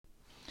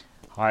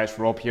Hi, it's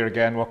Rob here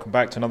again. Welcome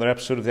back to another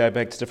episode of the I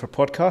Beg to Differ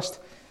podcast.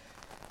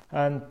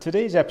 And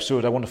today's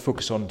episode, I want to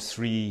focus on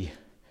three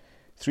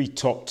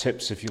top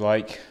tips, if you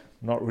like.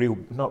 Not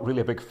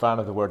really a big fan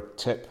of the word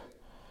tip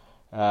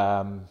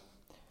in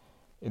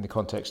the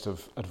context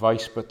of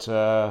advice, but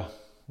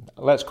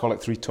let's call it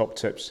three top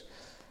tips.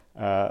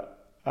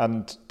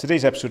 And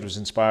today's episode was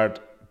inspired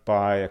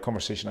by a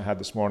conversation I had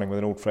this morning with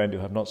an old friend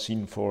who I've not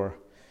seen for,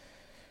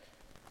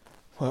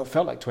 well, it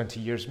felt like 20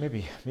 years,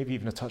 maybe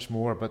even a touch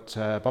more, but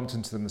bumped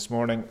into them this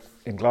morning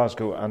in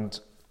Glasgow, and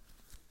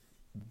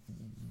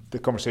the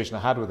conversation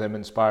I had with him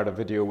inspired a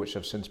video which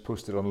I've since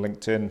posted on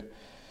LinkedIn,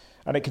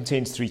 and it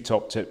contains three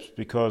top tips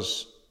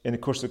because in the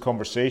course of the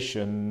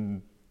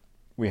conversation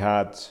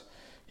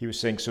he was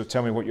saying, so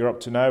tell me what you're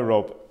up to now,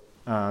 Rob.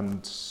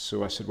 And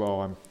so I said,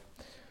 well,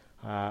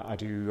 I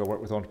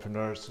work with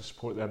entrepreneurs to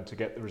support them to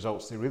get the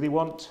results they really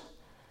want.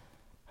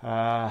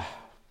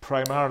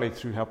 Primarily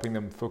through helping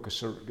them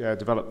focus or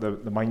develop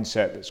the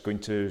mindset that's going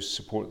to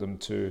support them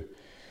to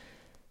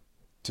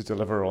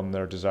deliver on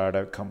their desired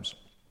outcomes.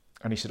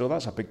 And he said, oh,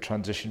 that's a big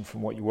transition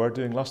from what you were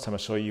doing. Last time I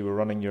saw you were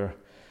running your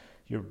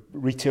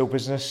retail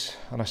business.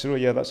 And I said, oh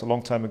yeah, that's a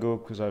long time ago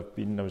because I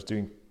was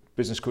doing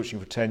business coaching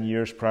for 10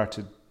 years prior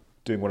to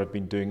doing what I've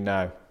been doing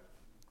now.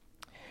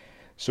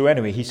 So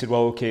anyway, he said,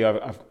 well, okay,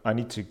 I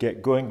need to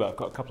get going, but I've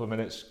got a couple of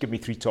minutes. Give me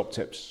three top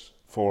tips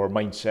for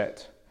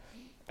mindset.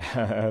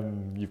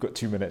 You've got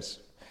 2 minutes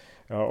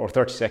or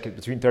 30 seconds,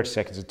 between 30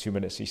 seconds and 2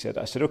 minutes, he said.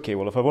 I said, okay,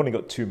 well, if I've only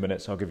got 2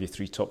 minutes, I'll give you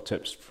three top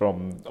tips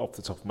from off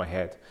the top of my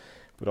head.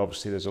 But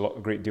obviously there's a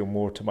great deal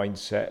more to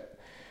mindset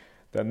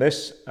than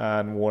this.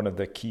 And one of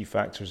the key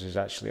factors is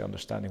actually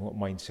understanding what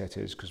mindset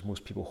is, because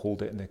most people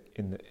hold it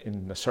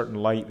in a certain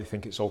light. They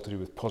think it's all to do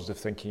with positive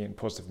thinking and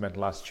positive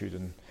mental attitude.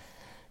 And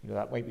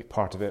that might be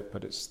part of it,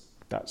 but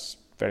that's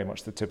very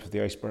much the tip of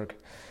the iceberg.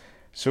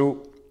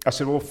 So I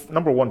said, well,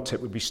 number one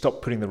tip would be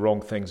stop putting the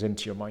wrong things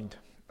into your mind.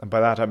 And by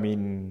that I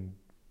mean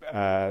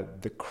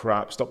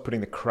stop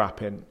putting the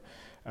crap in.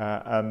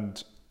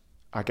 And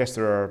I guess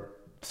there are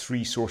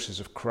three sources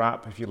of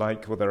crap, if you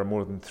like. Well, there are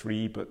more than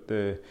three, but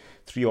the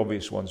three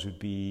obvious ones would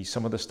be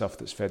some of the stuff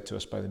that's fed to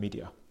us by the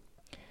media.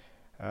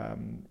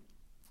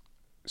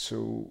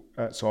 So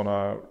it's on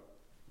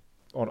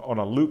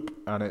a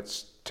loop, and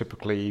it's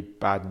typically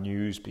bad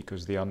news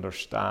because they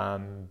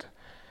understand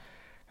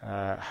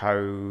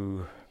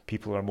how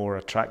people are more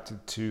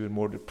attracted to and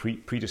more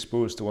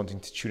predisposed to wanting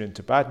to tune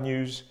into bad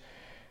news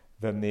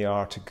than they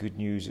are to good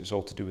news. It's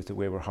all to do with the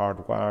way we're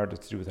hardwired.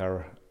 It's to do with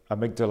our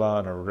amygdala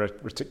and our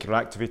reticular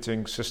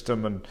activating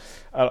system and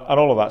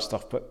all of that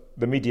stuff. But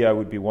the media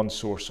would be one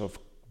source of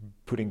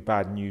putting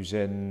bad news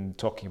in,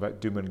 talking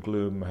about doom and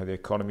gloom, how the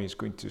economy is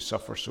going to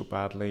suffer so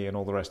badly and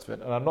all the rest of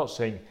it. And I'm not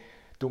saying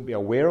don't be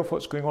aware of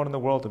what's going on in the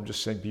world. I'm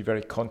just saying be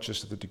very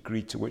conscious of the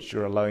degree to which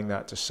you're allowing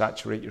that to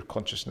saturate your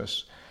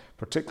consciousness,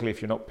 particularly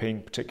if you're not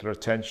paying particular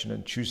attention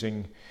and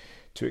choosing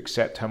to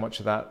accept how much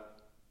of that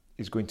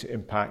is going to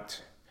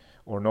impact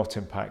or not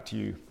impact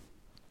you.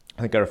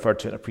 I think I referred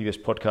to it in a previous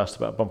podcast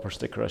about a bumper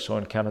sticker I saw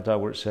in Canada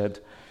where it said,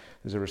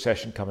 there's a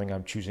recession coming,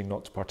 I'm choosing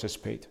not to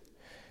participate.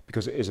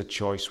 Because it is a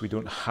choice. We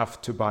don't have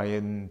to buy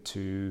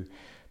into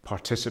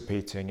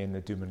participating in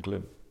the doom and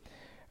gloom.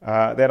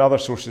 Then other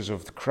sources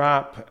of the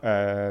crap,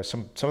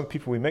 some of the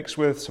people we mix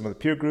with, some of the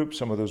peer groups,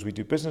 some of those we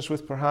do business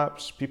with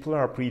perhaps, people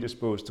are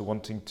predisposed to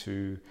wanting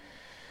to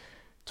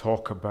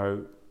talk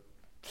about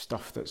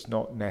stuff that's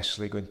not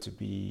necessarily going to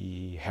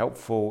be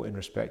helpful in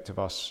respect of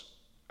us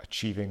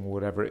achieving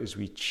whatever it is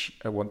we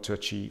want to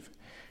achieve.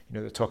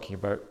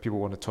 People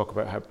want to talk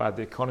about how bad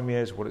the economy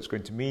is, what it's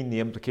going to mean, the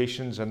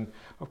implications, and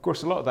of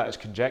course a lot of that is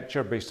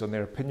conjecture based on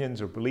their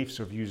opinions or beliefs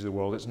or views of the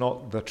world. It's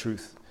not the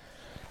truth.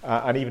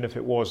 And even if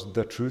it was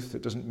the truth,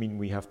 it doesn't mean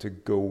we have to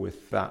go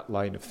with that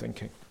line of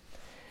thinking.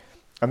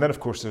 And then, of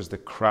course, there's the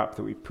crap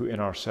that we put in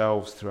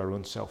ourselves through our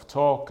own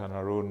self-talk and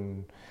our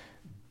own,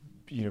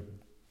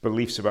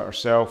 beliefs about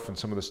ourselves and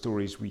some of the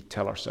stories we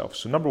tell ourselves.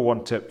 So number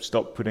one tip,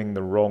 stop putting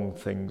the wrong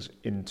things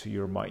into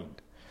your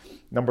mind.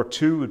 Number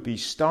two would be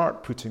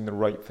start putting the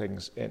right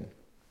things in.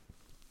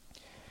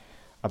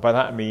 And by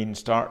that I mean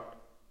start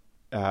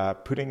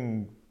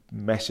putting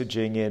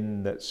messaging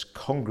in that's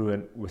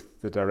congruent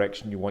with the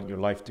direction you want your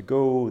life to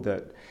go,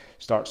 that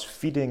starts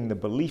feeding the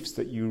beliefs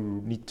that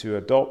you need to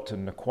adopt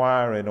and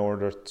acquire in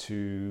order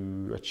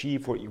to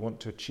achieve what you want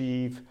to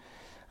achieve,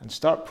 and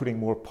start putting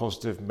more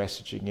positive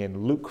messaging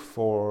in. Look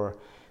for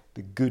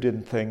the good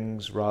in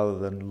things rather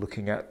than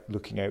looking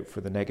out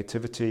for the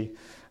negativity,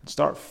 and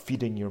start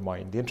feeding your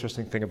mind. The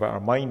interesting thing about our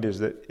mind is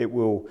that it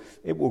will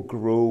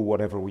grow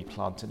whatever we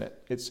plant in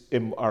it.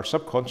 Our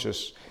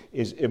subconscious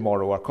is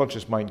immoral. Our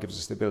conscious mind gives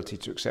us the ability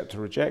to accept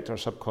or reject. Our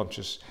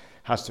subconscious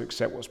has to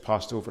accept what's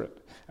passed over it,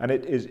 and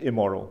it is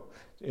immoral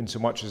in so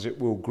much as it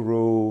will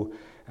grow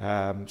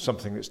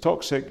something that's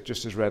toxic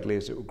just as readily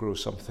as it will grow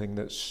something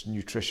that's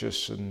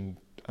nutritious and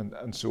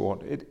so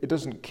on. It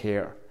doesn't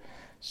care.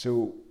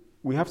 So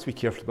we have to be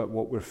careful about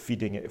what we're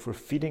feeding it. If we're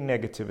feeding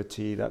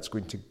negativity, that's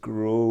going to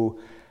grow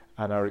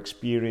and our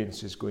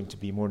experience is going to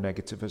be more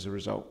negative as a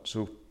result.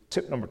 So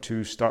tip number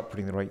 2, start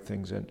putting the right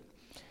things in.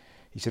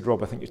 He said,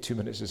 Rob, I think your 2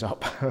 minutes is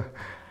up.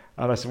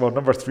 And I said, well,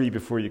 number 3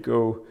 before you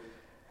go,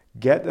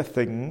 get the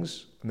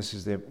things, and this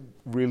is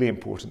really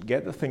important,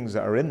 get the things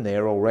that are in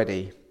there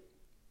already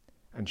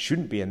and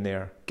shouldn't be in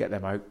there, get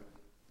them out.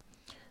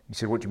 He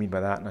said, what do you mean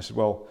by that? And I said,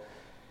 well,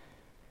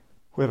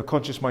 we have a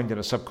conscious mind and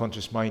a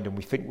subconscious mind, and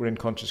we think we're in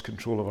conscious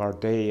control of our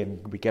day,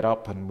 and we get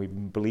up and we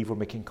believe we're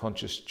making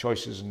conscious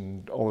choices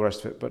and all the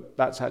rest of it. But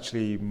that's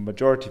actually,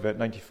 majority of it,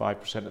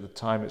 95% of the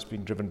time, it's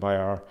being driven by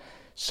our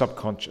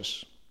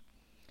subconscious.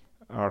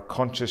 Our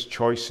conscious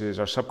choices,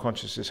 our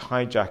subconscious is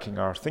hijacking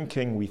our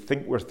thinking. We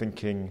think we're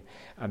thinking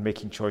and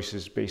making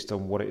choices based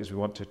on what it is we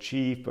want to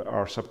achieve, but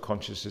our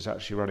subconscious is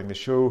actually running the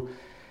show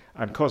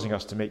and causing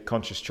us to make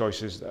conscious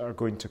choices that are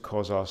going to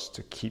cause us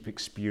to keep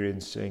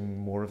experiencing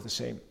more of the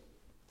same.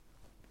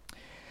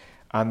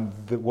 And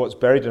what's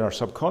buried in our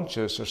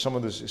subconscious are some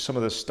of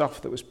the stuff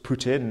that was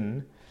put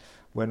in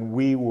when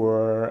we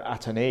were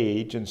at an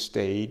age and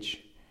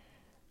stage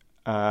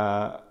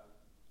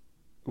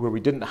where we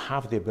didn't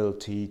have the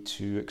ability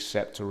to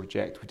accept or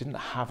reject. We didn't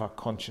have a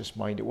conscious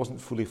mind. It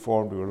wasn't fully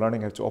formed. We were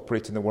learning how to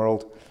operate in the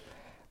world.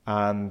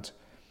 And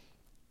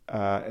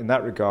in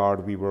that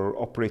regard, we were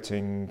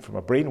operating from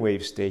a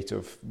brainwave state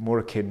of more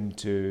akin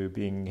to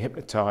being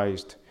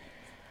hypnotized.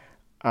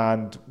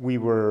 And we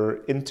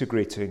were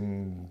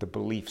integrating the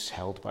beliefs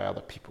held by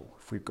other people.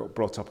 If we've got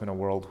brought up in a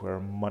world where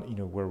money,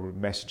 where we're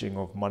messaging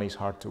of money's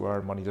hard to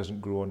earn, money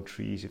doesn't grow on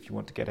trees, if you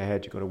want to get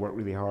ahead, you've got to work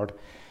really hard.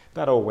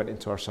 That all went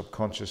into our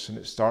subconscious, and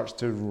it starts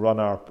to run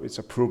it's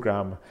a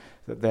program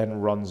that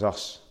then runs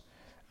us.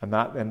 And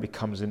that then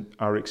becomes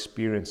our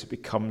experience, it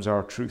becomes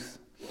our truth.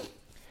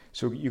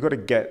 So you've got to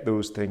get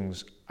those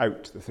things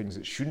out, the things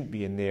that shouldn't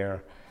be in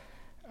there,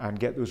 and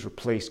get those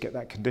replaced, get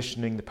that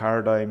conditioning, the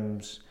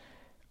paradigms,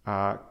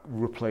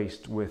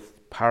 replaced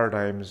with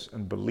paradigms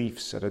and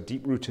beliefs at a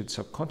deep-rooted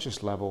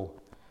subconscious level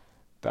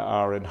that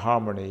are in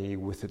harmony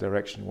with the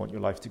direction you want your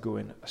life to go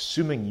in,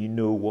 assuming you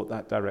know what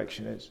that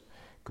direction is.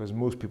 Because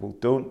most people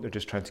don't, they're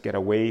just trying to get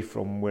away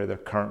from where they're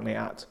currently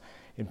at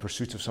in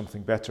pursuit of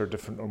something better,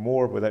 different or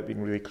more, without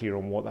being really clear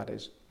on what that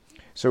is.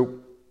 So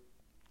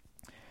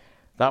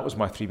that was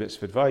my 3 bits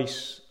of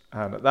advice.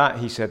 And at that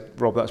he said,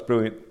 Rob, that's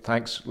brilliant,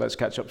 thanks, let's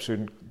catch up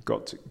soon,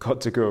 got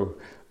to go.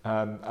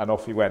 And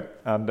off we went.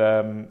 And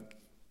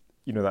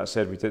that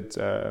said, we did.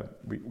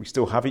 We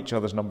still have each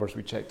other's numbers.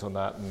 We checked on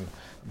that, and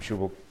I'm sure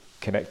we'll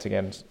connect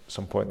again at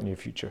some point in the near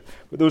future.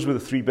 But those were the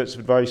 3 bits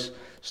of advice.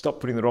 Stop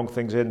putting the wrong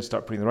things in.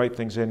 Start putting the right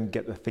things in.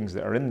 Get the things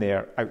that are in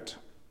there out.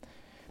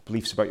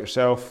 Beliefs about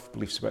yourself.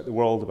 Beliefs about the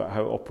world. About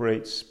how it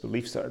operates.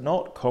 Beliefs that are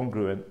not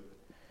congruent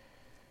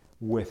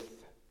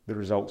with the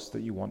results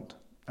that you want.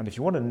 And if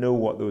you want to know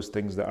what those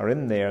things that are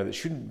in there that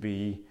shouldn't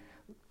be,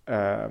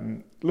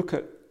 look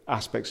at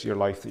aspects of your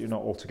life that you're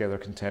not altogether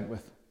content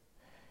with,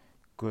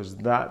 because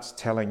that's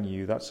telling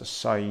you, that's a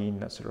sign,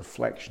 that's a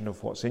reflection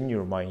of what's in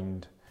your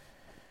mind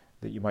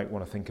that you might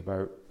want to think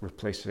about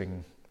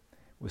replacing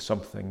with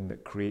something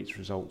that creates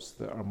results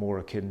that are more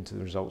akin to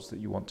the results that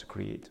you want to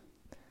create.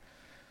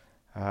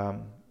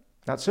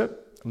 That's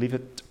it. Leave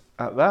it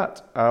at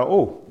that.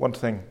 One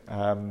thing,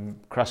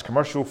 crass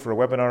commercial for a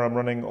webinar I'm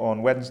running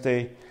on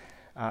Wednesday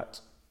at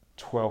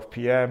 12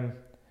 p.m.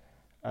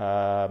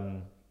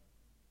 I'll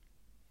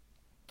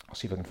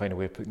see if I can find a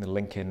way of putting the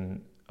link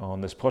in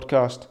on this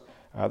podcast.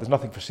 There's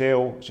nothing for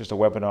sale. It's just a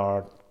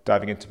webinar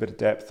diving into a bit of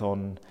depth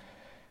on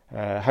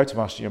how to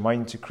master your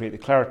mind to create the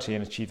clarity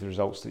and achieve the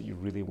results that you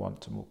really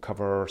want. And we'll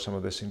cover some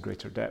of this in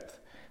greater depth,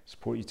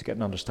 support you to get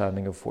an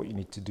understanding of what you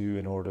need to do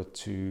in order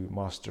to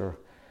master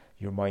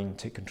your mind,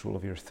 take control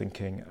of your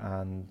thinking,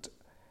 and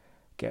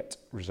get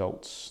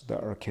results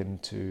that are akin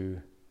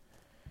to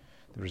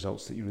the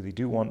results that you really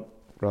do want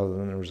rather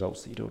than the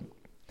results that you don't.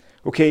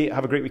 Okay,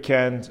 have a great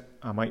weekend.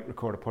 I might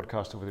record a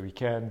podcast over the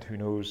weekend, who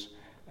knows.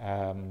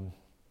 In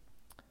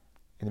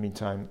the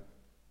meantime,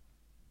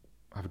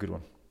 have a good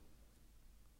one.